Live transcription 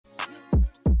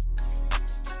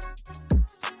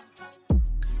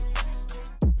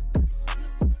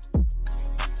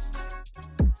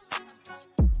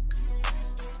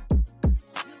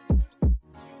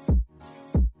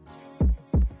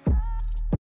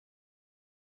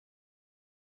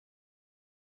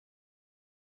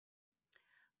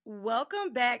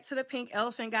Welcome back to the Pink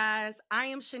Elephant, guys. I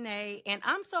am Shanae, and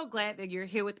I'm so glad that you're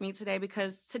here with me today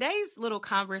because today's little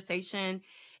conversation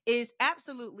is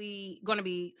absolutely going to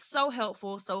be so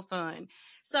helpful, so fun.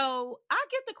 So, I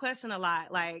get the question a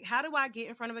lot like, how do I get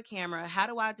in front of a camera? How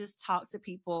do I just talk to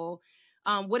people?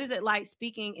 What is it like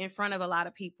speaking in front of a lot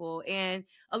of people? And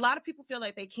a lot of people feel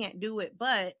like they can't do it,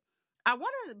 but I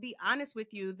want to be honest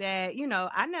with you that,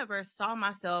 I never saw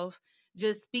myself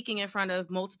just speaking in front of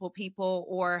multiple people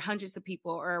or hundreds of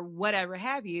people or whatever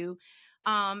have you.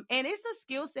 And it's a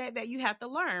skill set that you have to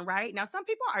learn, right? Now, some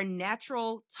people are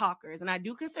natural talkers, and I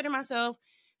do consider myself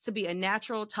to be a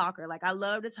natural talker. Like, I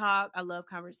love to talk, I love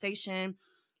conversation.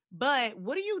 But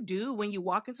what do you do when you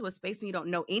walk into a space and you don't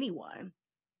know anyone?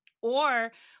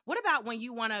 Or what about when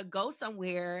you want to go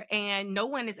somewhere and no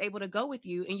one is able to go with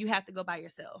you and you have to go by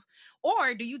yourself?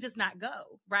 Or do you just not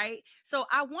go, right? So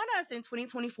I want us in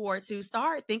 2024 to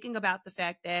start thinking about the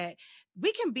fact that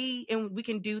we can be and we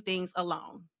can do things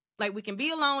alone. Like, we can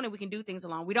be alone and we can do things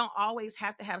alone. We don't always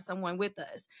have to have someone with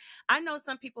us. I know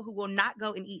some people who will not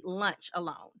go and eat lunch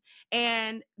alone.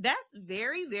 And that's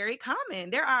very, very common.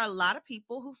 There are a lot of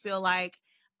people who feel like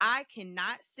I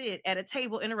cannot sit at a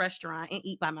table in a restaurant and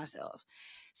eat by myself.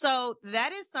 So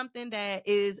that is something that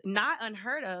is not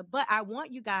unheard of, but I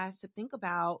want you guys to think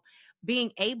about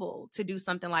being able to do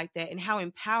something like that and how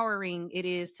empowering it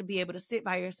is to be able to sit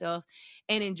by yourself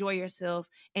and enjoy yourself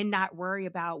and not worry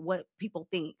about what people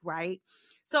think, right?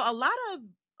 So a lot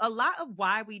of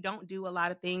why we don't do a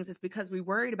lot of things is because we're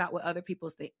worried about what other people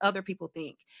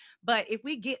think. But if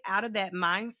we get out of that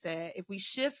mindset, if we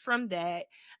shift from that,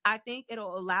 I think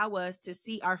it'll allow us to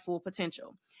see our full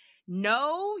potential.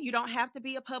 No, you don't have to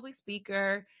be a public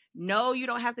speaker. No, you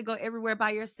don't have to go everywhere by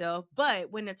yourself.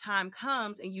 But when the time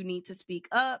comes and you need to speak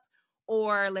up,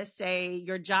 or let's say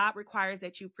your job requires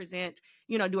that you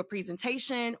do a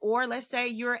presentation, or let's say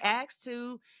you're asked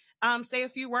to say a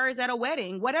few words at a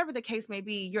wedding, whatever the case may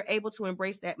be, you're able to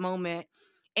embrace that moment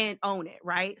and own it,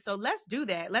 right? So let's do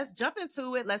that. Let's jump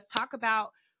into it. Let's talk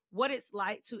about what it's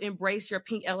like to embrace your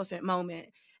pink elephant moment.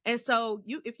 And so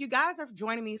if you guys are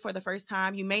joining me for the first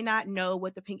time, you may not know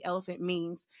what the pink elephant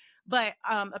means, but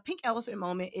a pink elephant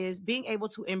moment is being able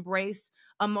to embrace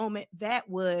a moment that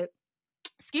would,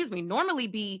 normally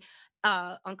be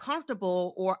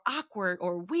uncomfortable or awkward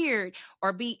or weird,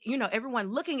 or be,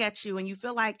 everyone looking at you and you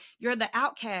feel like you're the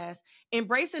outcast.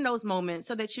 Embracing those moments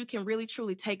so that you can really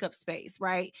truly take up space,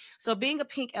 right? So being a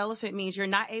pink elephant means you're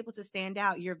not able to stand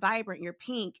out. You're vibrant, you're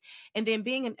pink. And then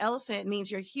being an elephant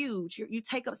means you're huge. You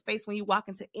take up space when you walk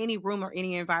into any room or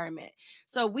any environment.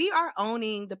 So we are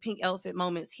owning the pink elephant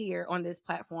moments here on this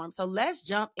platform. So let's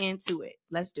jump into it.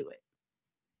 Let's do it.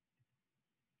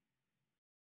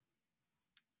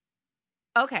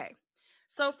 Okay.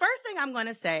 So first thing I'm going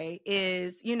to say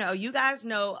is, you guys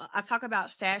know I talk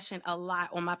about fashion a lot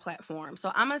on my platform.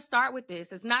 So I'm going to start with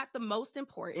this. It's not the most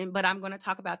important, but I'm going to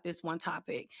talk about this one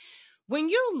topic. When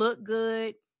you look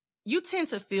good, you tend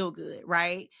to feel good,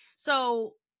 right?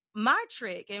 So my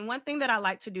trick, and one thing that I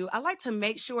like to do, I like to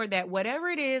make sure that whatever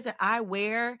it is that I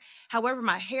wear, however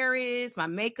my hair is, my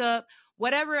makeup,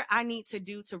 whatever I need to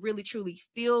do to really truly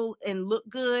feel and look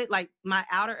good, like my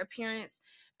outer appearance,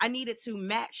 I need it to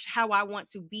match how I want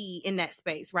to be in that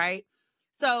space, right?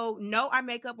 So no, our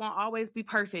makeup won't always be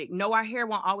perfect. No, our hair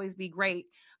won't always be great.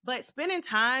 But spending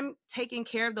time taking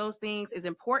care of those things is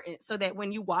important so that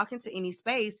when you walk into any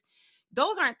space,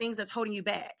 those aren't things that's holding you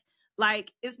back.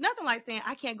 Like, it's nothing like saying,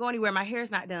 I can't go anywhere, my hair's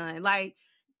not done. Like,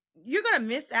 you're going to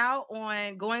miss out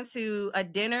on going to a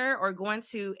dinner or going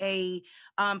to a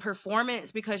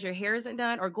performance because your hair isn't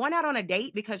done, or going out on a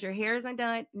date because your hair isn't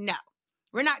done. No,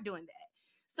 we're not doing that.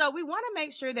 So we want to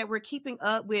make sure that we're keeping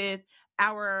up with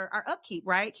our upkeep,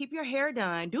 right? Keep your hair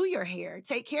done, do your hair,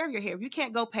 take care of your hair. If you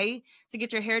can't go pay to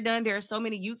get your hair done, there are so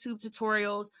many YouTube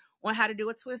tutorials on how to do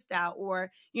a twist out,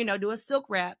 or, do a silk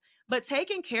wrap. But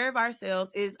taking care of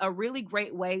ourselves is a really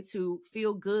great way to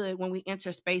feel good when we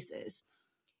enter spaces.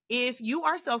 If you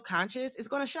are self-conscious, it's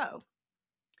going to show.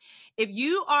 If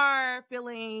you are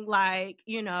feeling like,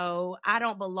 I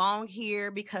don't belong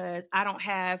here because I don't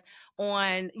have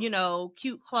on,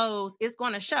 cute clothes, it's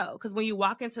going to show. Because when you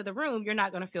walk into the room, you're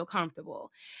not going to feel comfortable.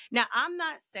 Now, I'm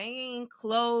not saying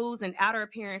clothes and outer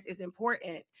appearance is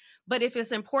important, but if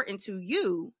it's important to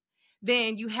you,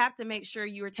 then you have to make sure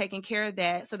you are taking care of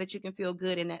that so that you can feel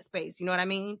good in that space. You know what I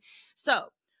mean? So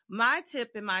my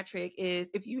tip and my trick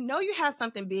is, if you know you have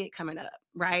something big coming up,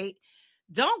 right?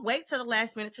 Don't wait till the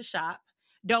last minute to shop.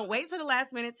 Don't wait till the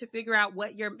last minute to figure out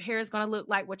what your hair is going to look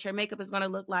like, what your makeup is going to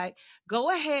look like. Go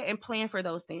ahead and plan for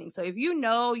those things. So if you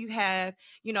know you have,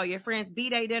 your friend's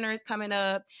B-Day dinner is coming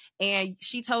up and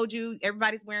she told you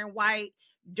everybody's wearing white,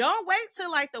 don't wait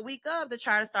till like the week of to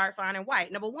try to start finding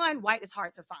white. Number one, white is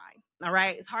hard to find. All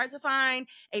right. It's hard to find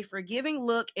a forgiving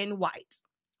look in white.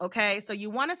 Okay. So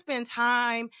you want to spend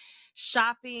time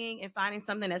shopping and finding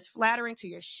something that's flattering to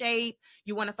your shape.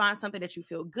 You want to find something that you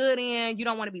feel good in. You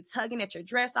don't want to be tugging at your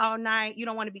dress all night. You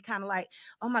don't want to be kind of like,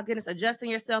 oh my goodness, adjusting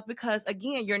yourself, because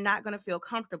again, you're not going to feel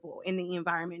comfortable in the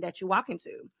environment that you walk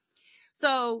into.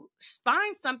 So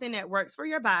find something that works for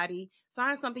your body.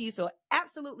 Find something you feel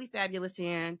absolutely fabulous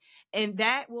in, and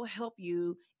that will help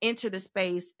you enter the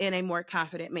space in a more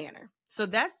confident manner. So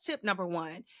that's tip number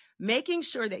one, making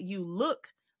sure that you look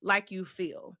like you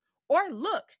feel, or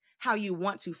look how you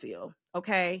want to feel.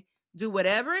 Okay. Do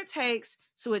whatever it takes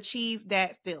to achieve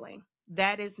that feeling.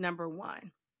 That is number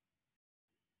one.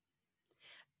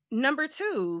 Number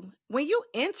two, when you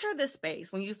enter the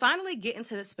space, when you finally get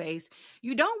into the space,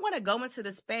 you don't want to go into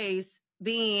the space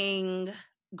being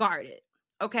guarded.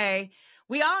 Okay.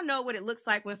 We all know what it looks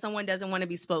like when someone doesn't want to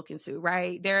be spoken to,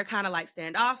 right? They're kind of like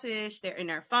standoffish. They're in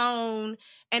their phone.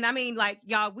 And I mean, like,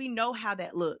 y'all, we know how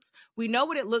that looks. We know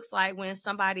what it looks like when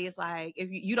somebody is like, if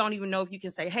you don't even know if you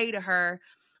can say hey to her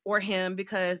or him,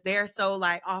 because they're so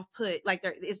like off put, like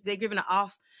they're giving an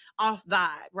off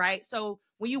vibe, right? So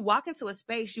when you walk into a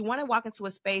space, you want to walk into a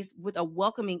space with a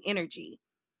welcoming energy.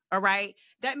 All right.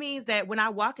 That means that when I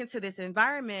walk into this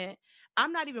environment,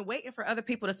 I'm not even waiting for other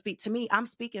people to speak to me. I'm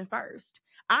speaking first.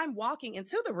 I'm walking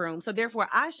into the room. So therefore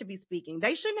I should be speaking.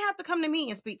 They shouldn't have to come to me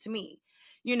and speak to me.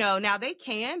 Now they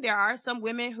can. There are some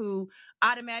women who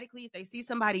automatically, if they see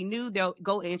somebody new, they'll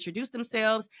go and introduce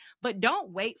themselves, but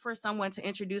don't wait for someone to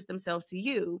introduce themselves to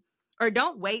you. Or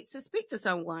don't wait to speak to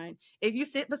someone. If you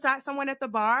sit beside someone at the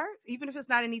bar, even if it's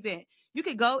not an event, you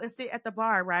could go and sit at the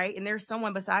bar, right? And there's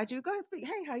someone beside you. Go ahead, speak.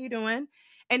 Hey, how you doing?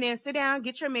 And then sit down,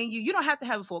 get your menu. You don't have to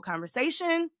have a full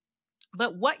conversation.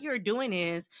 But what you're doing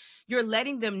is you're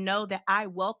letting them know that I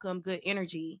welcome good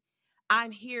energy.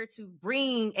 I'm here to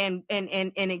bring and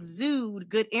exude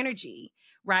good energy,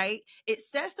 right? It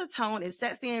sets the tone, it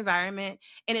sets the environment,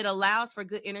 and it allows for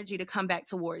good energy to come back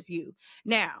towards you.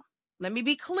 Now, let me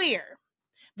be clear,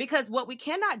 because what we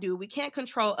cannot do, we can't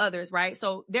control others, right?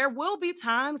 So there will be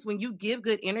times when you give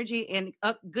good energy and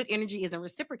good energy isn't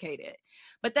reciprocated,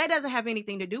 but that doesn't have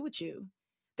anything to do with you.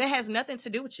 That has nothing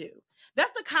to do with you.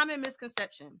 That's the common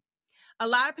misconception. A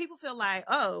lot of people feel like,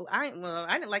 oh, I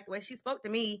didn't like the way she spoke to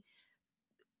me.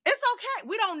 It's okay.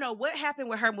 We don't know what happened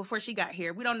with her before she got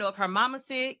here. We don't know if her mama's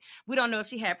sick. We don't know if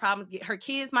she had problems. Her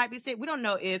kids might be sick. We don't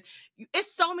know if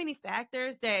it's so many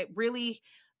factors that really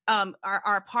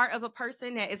are part of a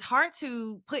person that it's hard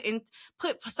to put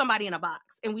somebody in a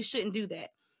box, and we shouldn't do that.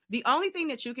 The only thing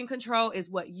that you can control is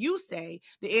what you say,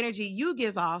 the energy you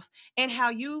give off, and how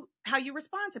you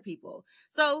respond to people.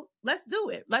 So let's do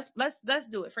it. Let's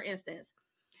do it. For instance,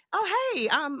 oh hey,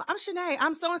 I'm Shanae.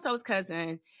 I'm so and so's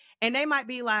cousin, and they might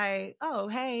be like, oh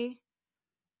hey,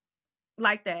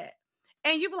 like that,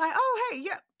 and you be like, oh hey,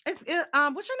 yeah,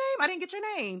 what's your name? I didn't get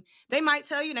your name. They might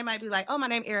tell you. They might be like, oh, my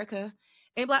name Erica,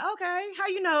 and be like, okay, how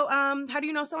do you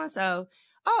know so and so?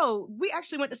 Oh, we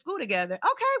actually went to school together.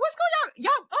 Okay, what school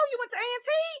y'all? Oh, you went to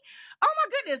A&T? Oh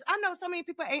my goodness, I know so many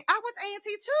people. I went to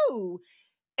A&T too.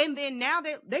 And then now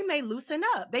they may loosen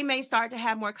up. They may start to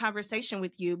have more conversation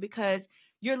with you because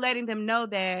you're letting them know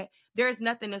that there's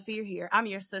nothing to fear here. I'm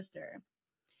your sister.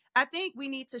 I think we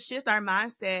need to shift our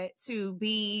mindset to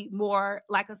be more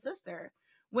like a sister.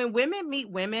 When women meet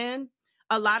women,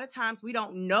 a lot of times we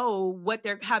don't know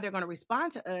how they're going to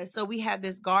respond to us. So we have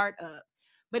this guard up.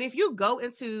 But if you go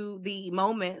into the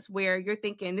moments where you're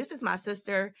thinking, this is my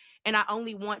sister, and I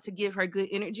only want to give her good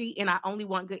energy, and I only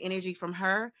want good energy from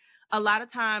her, a lot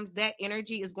of times that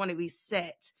energy is going to be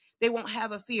set. They won't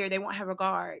have a fear. They won't have a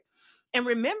guard. And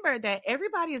remember that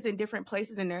everybody is in different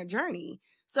places in their journey.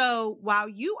 So while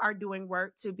you are doing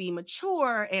work to be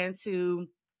mature and to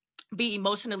be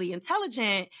emotionally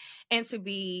intelligent and to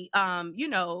be,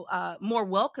 more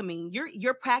welcoming,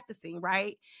 you're practicing,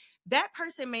 right? That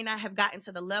person may not have gotten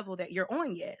to the level that you're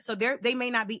on yet. So they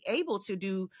may not be able to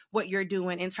do what you're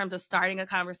doing in terms of starting a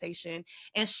conversation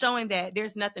and showing that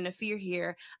there's nothing to fear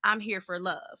here. I'm here for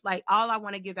love. Like, all I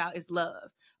want to give out is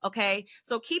love. Okay.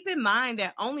 So keep in mind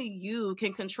that only you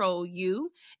can control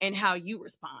you and how you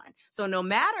respond. So no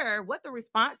matter what the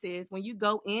response is, when you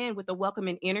go in with a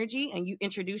welcoming energy and you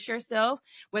introduce yourself,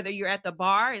 whether you're at the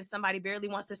bar and somebody barely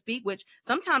wants to speak, which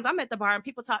sometimes I'm at the bar and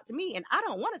people talk to me and I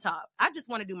don't want to talk. I just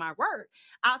want to do my work.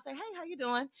 I'll say, hey, how you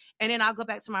doing? And then I'll go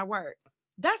back to my work.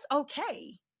 That's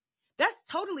okay. That's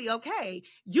totally okay.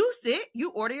 You sit,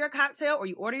 you order your cocktail or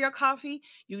you order your coffee,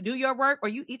 you do your work or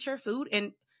you eat your food.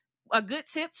 And a good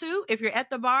tip too, if you're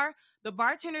at the bar, the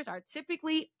bartenders are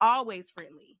typically always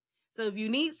friendly. So if you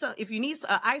need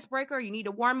an icebreaker, you need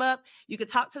to warm up, you could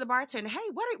talk to the bartender. Hey,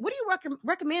 what do you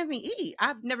recommend me eat?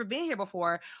 I've never been here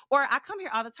before, or I come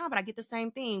here all the time, but I get the same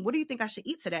thing. What do you think I should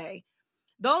eat today?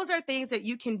 Those are things that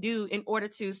you can do in order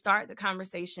to start the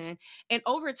conversation. And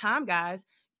over time, guys,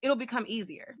 it'll become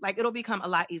easier. Like it'll become a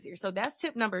lot easier. So that's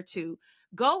tip number 2.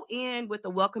 Go in with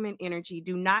the welcoming energy.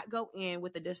 Do not go in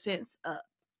with the defense up.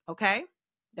 Okay.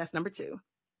 That's number 2.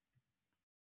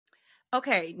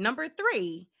 Okay. Number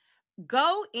 3,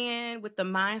 go in with the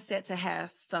mindset to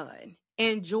have fun,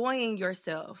 enjoying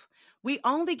yourself. We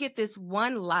only get this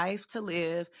one life to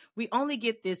live. We only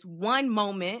get this one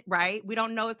moment, right? We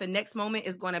don't know if the next moment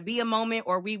is going to be a moment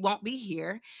or we won't be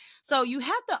here. So you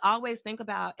have to always think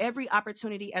about every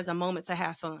opportunity as a moment to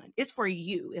have fun. It's for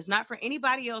you. It's not for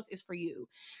anybody else. It's for you.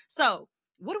 So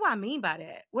what do I mean by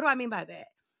that? What do I mean by that?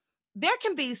 There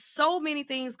can be so many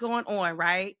things going on,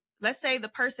 right? Let's say the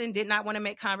person did not want to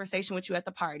make conversation with you at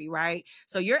the party, right?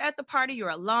 So you're at the party, you're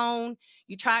alone.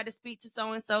 You tried to speak to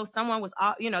so-and-so. Someone was,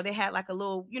 they had like a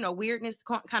little, weirdness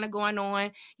kind of going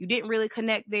on. You didn't really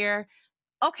connect there.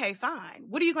 Okay, fine.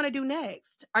 What are you going to do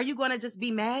next? Are you going to just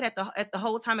be mad at the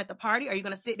whole time at the party? Are you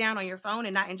going to sit down on your phone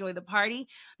and not enjoy the party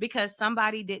because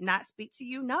somebody did not speak to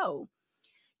you? No.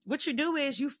 What you do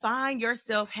is you find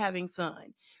yourself having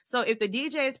fun. So if the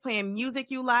DJ is playing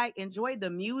music you like, enjoy the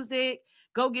music.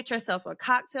 Go get yourself a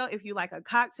cocktail. If you like a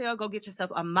cocktail, go get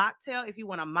yourself a mocktail if you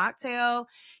want a mocktail,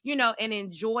 and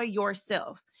enjoy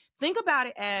yourself. Think about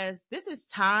it as this is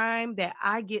time that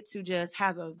I get to just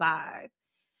have a vibe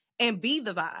and be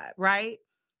the vibe, right?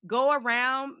 Go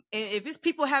around, and if it's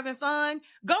people having fun,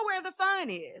 go where the fun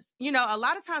is. A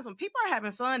lot of times when people are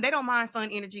having fun, they don't mind fun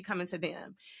energy coming to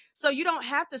them. So you don't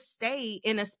have to stay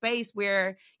in a space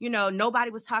where,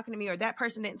 nobody was talking to me or that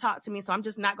person didn't talk to me, so I'm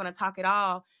just not going to talk at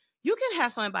all. You can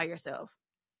have fun by yourself.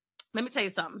 Let me tell you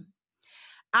something.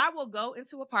 I will go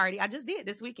into a party. I just did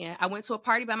this weekend. I went to a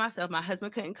party by myself. My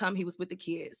husband couldn't come. He was with the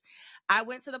kids. I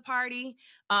went to the party.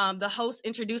 The host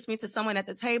introduced me to someone at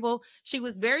the table. She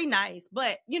was very nice,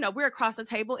 but we're across the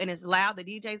table and it's loud. The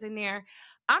DJ's in there.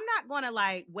 I'm not going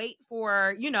to wait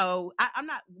for, I'm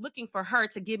not looking for her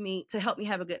to help me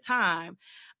have a good time.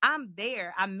 I'm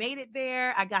there. I made it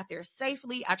there. I got there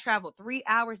safely. I traveled 3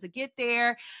 hours to get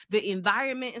there. The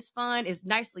environment is fun. It's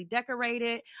nicely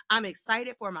decorated. I'm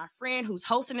excited for my friend who's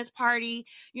hosting this party.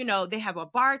 They have a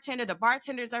bartender. The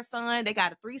bartenders are fun. They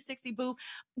got a 360 booth.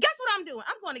 Guess what I'm doing?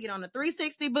 I'm going to get on the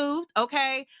 360 booth.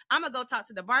 Okay. I'm going to go talk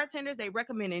to the bartenders. They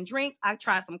recommending drinks. I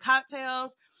try some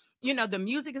cocktails. The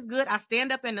music is good. I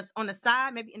stand up on the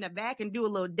side, maybe in the back, and do a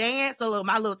little dance,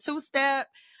 my little 2-step.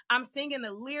 I'm singing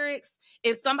the lyrics.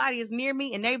 If somebody is near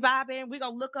me and they vibing, we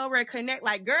gonna look over and connect.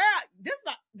 Like, girl, this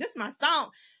my song.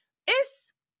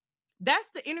 That's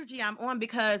the energy I'm on.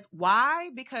 Because why?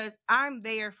 Because I'm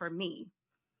there for me.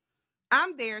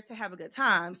 I'm there to have a good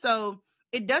time. So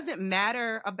it doesn't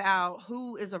matter about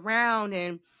who is around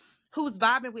and who's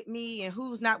vibing with me and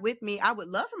who's not with me. I would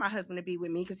love for my husband to be with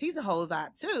me because he's a whole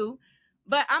vibe too,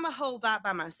 but I'm a whole vibe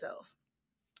by myself.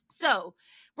 So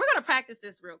we're going to practice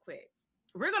this real quick.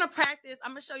 We're going to practice.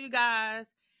 I'm going to show you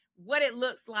guys what it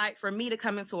looks like for me to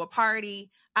come into a party.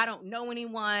 I don't know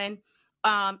anyone,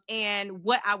 and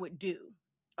what I would do.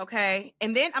 Okay.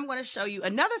 And then I'm going to show you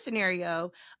another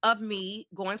scenario of me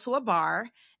going to a bar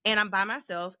and I'm by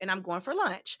myself and I'm going for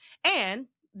lunch. And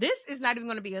this is not even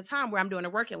going to be a time where I'm doing a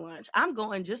working lunch. I'm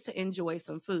going just to enjoy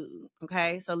some food.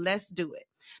 Okay. So let's do it.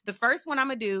 The first one I'm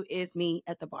going to do is me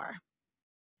at the bar.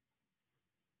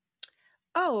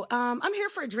 Oh, I'm here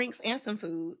for drinks and some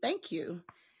food. Thank you.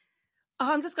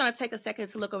 Oh, I'm just going to take a second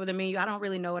to look over the menu. I don't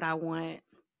really know what I want.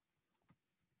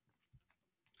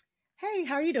 Hey,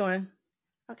 how are you doing?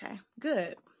 Okay,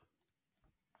 good.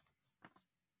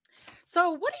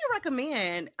 So what do you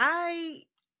recommend?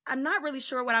 I'm not really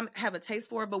sure what I have a taste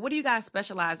for, but what do you guys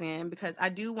specialize in? Because I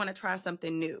do want to try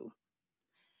something new.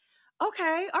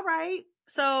 Okay, all right.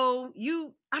 So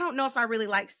I don't know if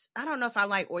I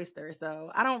like oysters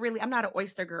though. I'm not an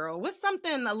oyster girl. What's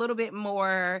something a little bit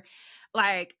more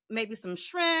like maybe some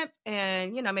shrimp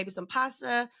and, maybe some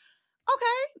pasta?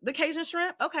 Okay, the Cajun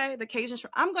shrimp. Okay, the Cajun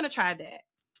shrimp. I'm going to try that.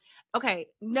 Okay,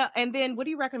 no, and then what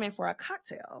do you recommend for a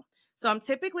cocktail? So I'm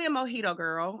typically a mojito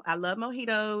girl. I love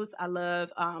mojitos. I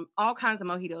love all kinds of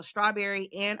mojitos, strawberry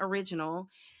and original.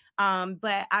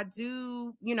 But I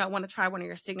do, want to try one of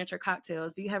your signature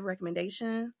cocktails. Do you have a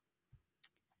recommendation?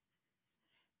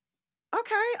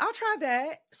 Okay, I'll try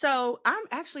that. So I'm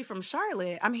actually from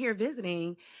Charlotte. I'm here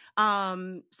visiting.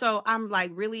 So I'm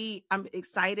like really I'm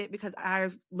excited because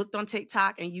I've looked on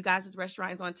TikTok and you guys'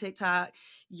 restaurant is on TikTok.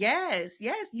 Yes,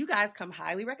 yes, you guys come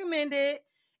highly recommended.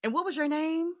 And what was your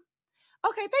name?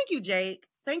 Okay, thank you, Jake.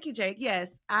 Thank you, Jake.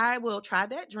 Yes, I will try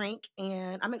that drink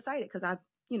and I'm excited because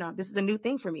this is a new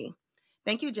thing for me.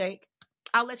 Thank you, Jake.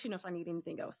 I'll let you know if I need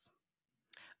anything else.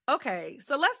 Okay,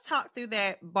 so let's talk through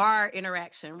that bar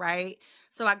interaction, right?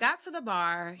 So I got to the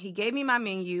bar. He gave me my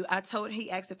menu.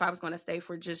 He asked if I was going to stay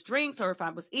for just drinks or if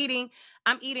I was eating.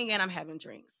 I'm eating and I'm having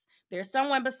drinks. There's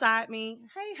someone beside me.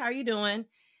 Hey, how are you doing?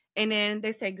 And then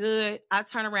they say, good. I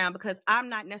turn around because I'm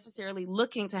not necessarily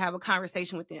looking to have a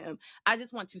conversation with them. I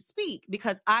just want to speak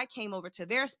because I came over to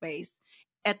their space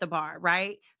at the bar,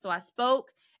 right? So I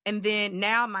spoke. And then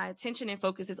now my attention and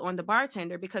focus is on the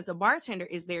bartender because the bartender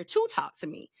is there to talk to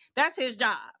me. That's his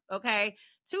job, okay?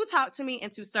 To talk to me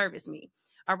and to service me.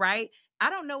 All right. I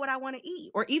don't know what I want to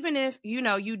eat. Or even if, you do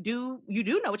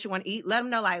know what you want to eat, let them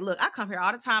know, like, look, I come here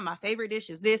all the time. My favorite dish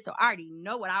is this. So I already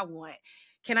know what I want.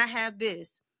 Can I have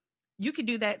this? You could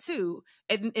do that too.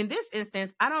 In this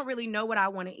instance, I don't really know what I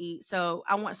want to eat. So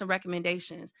I want some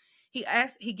recommendations.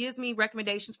 He gives me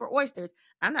recommendations for oysters.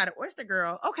 I'm not an oyster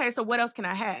girl. Okay, so what else can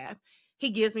I have?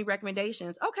 He gives me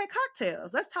recommendations. Okay,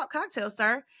 cocktails. Let's talk cocktails,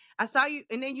 sir. I saw you,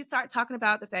 and then you start talking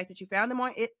about the fact that you found them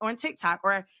on TikTok,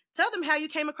 or tell them how you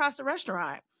came across the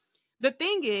restaurant. The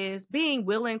thing is being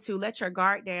willing to let your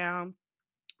guard down,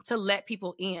 to let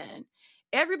people in.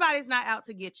 Everybody's not out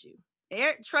to get you.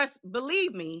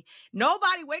 Believe me,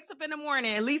 nobody wakes up in the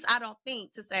morning, at least I don't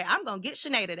think, to say, I'm going to get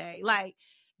Shanae today. Like,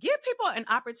 give people an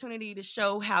opportunity to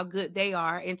show how good they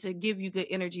are and to give you good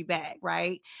energy back,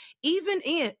 right? Even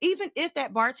if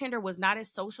that bartender was not as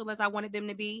social as I wanted them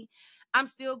to be, I'm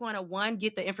still going to, one,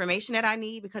 get the information that I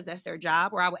need because that's their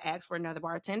job, or I would ask for another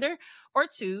bartender, or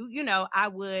two, I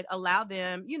would allow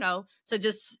them, to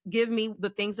just give me the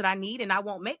things that I need, and I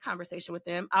won't make conversation with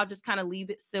them. I'll just kind of leave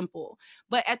it simple.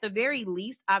 But at the very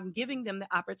least, I'm giving them the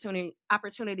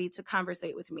opportunity to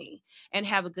conversate with me and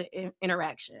have a good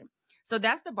interaction. So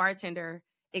that's the bartender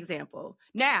example.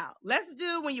 Now, let's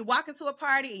do when you walk into a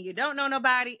party and you don't know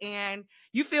nobody and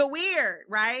you feel weird,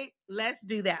 right? Let's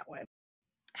do that one.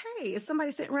 Hey, is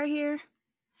somebody sitting right here?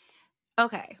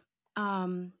 Okay.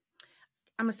 I'm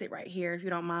gonna sit right here if you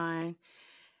don't mind.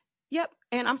 Yep.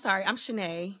 And I'm sorry, I'm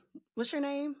Shanae. What's your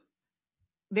name?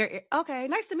 There. Okay.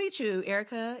 Nice to meet you,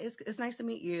 Erica. It's nice to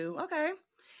meet you. Okay.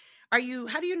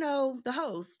 How do you know the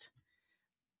host?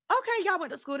 Okay, y'all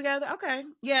went to school together. Okay.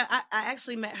 Yeah, I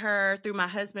actually met her through my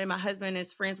husband. My husband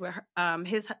is friends with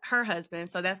her husband.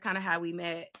 So that's kind of how we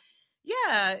met.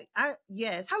 Yeah.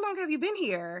 Yes. How long have you been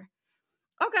here?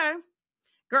 Okay.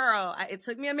 Girl, it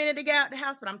took me a minute to get out the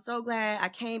house, but I'm so glad I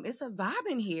came. It's a vibe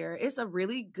in here. It's a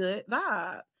really good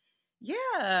vibe.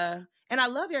 Yeah. And I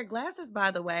love your glasses,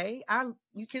 by the way.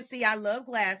 You can see I love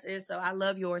glasses, so I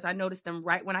love yours. I noticed them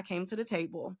right when I came to the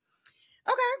table.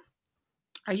 Okay.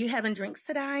 Are you having drinks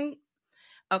tonight?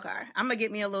 Okay. I'm gonna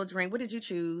get me a little drink. What did you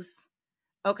choose?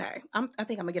 Okay. I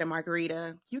think I'm gonna get a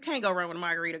margarita. You can't go wrong with a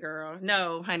margarita, girl.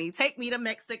 No, honey. Take me to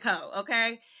Mexico.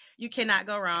 Okay. You cannot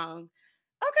go wrong.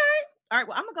 Okay. All right.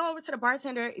 Well, I'm gonna go over to the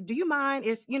bartender. Do you mind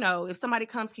if somebody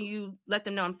comes, can you let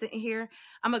them know I'm sitting here?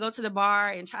 I'm gonna go to the bar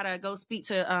and try to go speak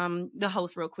to the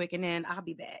host real quick, and then I'll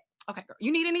be back. Okay, girl.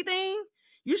 You need anything?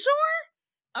 You sure?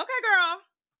 Okay, girl.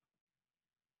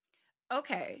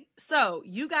 Okay, so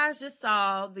you guys just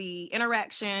saw the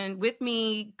interaction with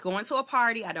me going to a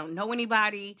party. I don't know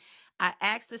anybody. I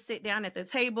asked to sit down at the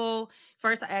table.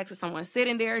 First, I asked if someone's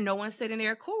sitting there. No one's sitting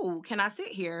there. Cool. Can I sit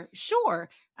here? Sure.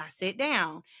 I sit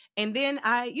down. And then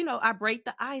I break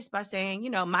the ice by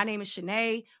saying, my name is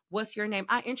Shanae. What's your name?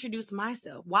 I introduce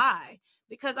myself. Why?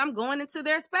 Because I'm going into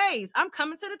their space. I'm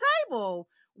coming to the table.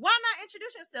 Why not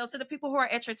introduce yourself to the people who are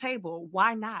at your table?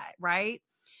 Why not? Right?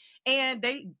 And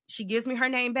she gives me her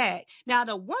name back. Now,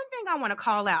 the one thing I want to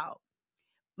call out,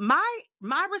 my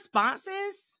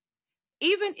responses,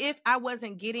 even if I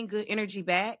wasn't getting good energy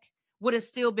back, would have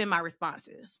still been my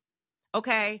responses.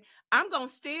 Okay. I'm going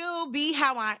to still be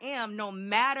how I am, no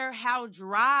matter how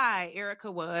dry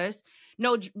Erica was.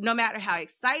 No matter how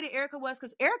excited Erica was,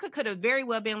 because Erica could have very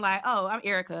well been like, oh, I'm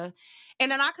Erica.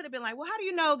 And then I could have been like, well, how do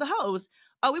you know the host?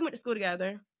 Oh, we went to school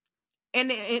together. And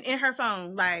in her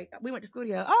phone, like, we went to school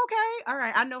together. Oh, okay. All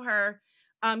right. I know her.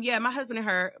 Yeah, my husband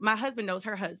knows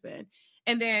her husband.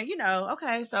 And then,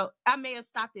 okay, so I may have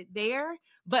stopped it there,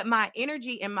 but my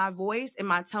energy and my voice and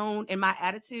my tone and my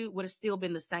attitude would have still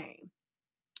been the same.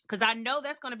 Because I know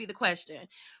that's going to be the question.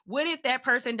 What if that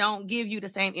person don't give you the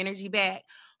same energy back?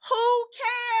 Who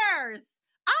cares?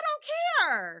 I don't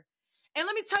care. And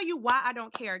let me tell you why I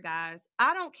don't care, guys.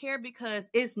 I don't care because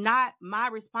it's not my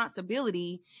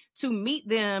responsibility to meet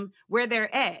them where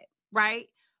they're at, right?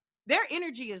 Their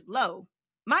energy is low.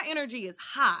 My energy is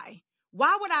high.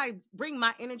 Why would I bring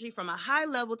my energy from a high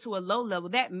level to a low level?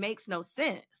 That makes no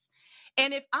sense.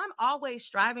 And if I'm always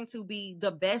striving to be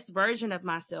the best version of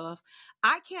myself,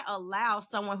 I can't allow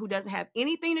someone who doesn't have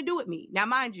anything to do with me. Now,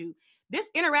 mind you, this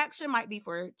interaction might be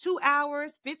for 2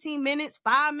 hours, 15 minutes,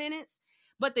 5 minutes.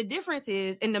 But the difference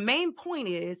is, and the main point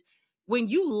is, when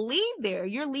you leave there,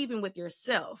 you're leaving with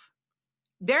yourself.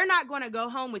 They're not going to go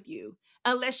home with you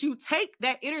unless you take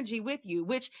that energy with you,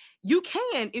 which you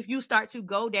can if you start to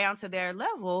go down to their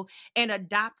level and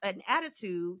adopt an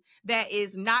attitude that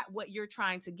is not what you're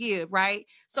trying to give, right?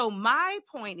 So my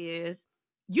point is,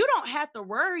 you don't have to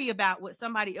worry about what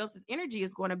somebody else's energy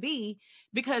is going to be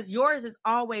because yours is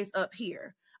always up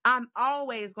here. I'm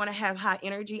always going to have high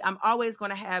energy. I'm always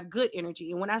going to have good energy.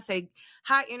 And when I say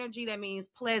high energy, that means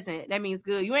pleasant. That means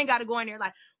good. You ain't got to go in there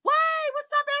like, "Wait,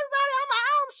 what's up, everybody?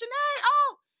 I'm Shanae.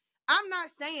 Oh, I'm not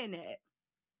saying that.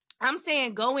 I'm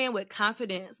saying go in with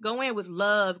confidence, go in with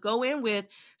love, go in with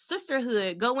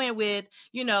sisterhood, go in with,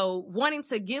 wanting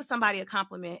to give somebody a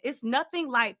compliment. It's nothing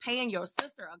like paying your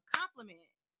sister a compliment.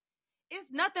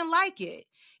 It's nothing like it.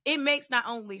 It makes not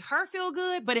only her feel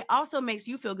good, but it also makes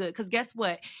you feel good. Because guess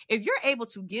what? If you're able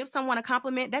to give someone a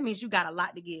compliment, that means you got a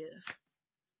lot to give.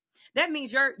 That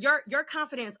means your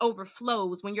confidence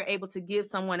overflows when you're able to give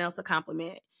someone else a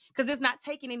compliment. Because it's not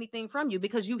taking anything from you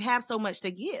because you have so much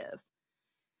to give.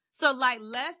 So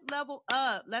let's level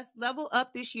up. Let's level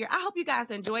up this year. I hope you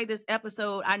guys enjoyed this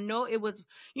episode. I know it was,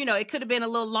 it could have been a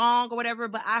little long or whatever,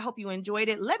 but I hope you enjoyed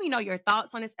it. Let me know your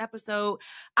thoughts on this episode.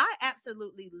 I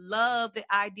absolutely love the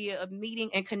idea of meeting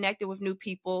and connecting with new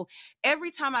people.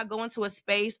 Every time I go into a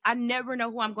space, I never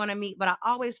know who I'm going to meet, but I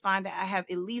always find that I have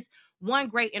at least one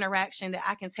great interaction that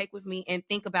I can take with me and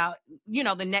think about,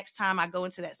 the next time I go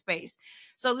into that space.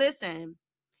 So listen,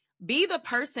 be the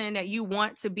person that you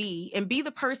want to be and be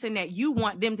the person that you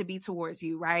want them to be towards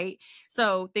you, right?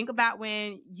 So think about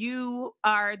when you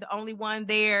are the only one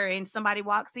there and somebody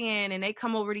walks in and they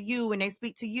come over to you and they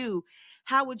speak to you.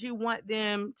 How would you want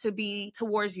them to be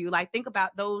towards you? Like, think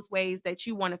about those ways that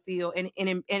you want to feel and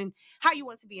how you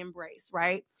want to be embraced,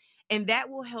 right? And that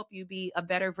will help you be a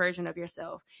better version of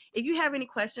yourself. If you have any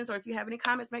questions or if you have any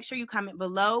comments, make sure you comment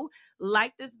below,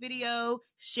 like this video,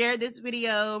 share this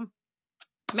video.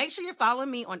 Make sure you're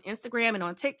following me on Instagram and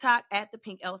on TikTok at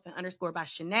 @thepinkelephant_ by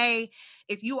Shanae.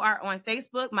 If you are on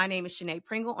Facebook, my name is Shanae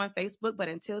Pringle on Facebook. But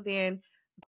until then,